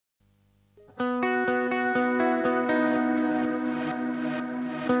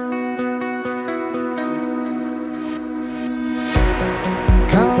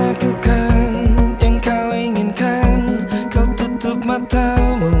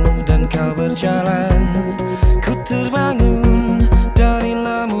berjalan. Ku terbangun dari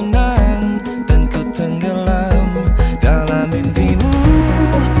lamunan dan ku tenggelam dalam mimpimu.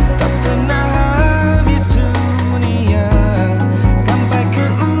 Tak pernah habis dunia, sampai ke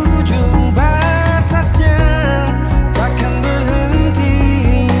ujung batasnya. Takkan berhenti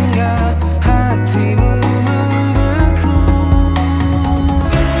hingga hatimu membeku.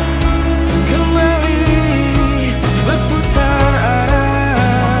 Kembali berputar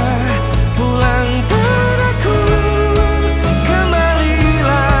arah, pulang padaku.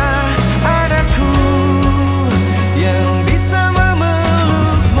 Kembalilah adaku yang bisa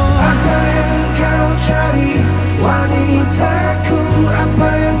memelukmu. Apa yang kau cari, wanitaku? Apa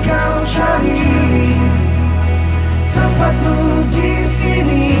yang kau cari? Tempatmu di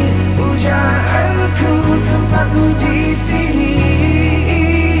sini, pujaanku. Tempatmu di sini.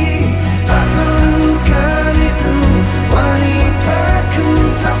 Tak perlukan itu,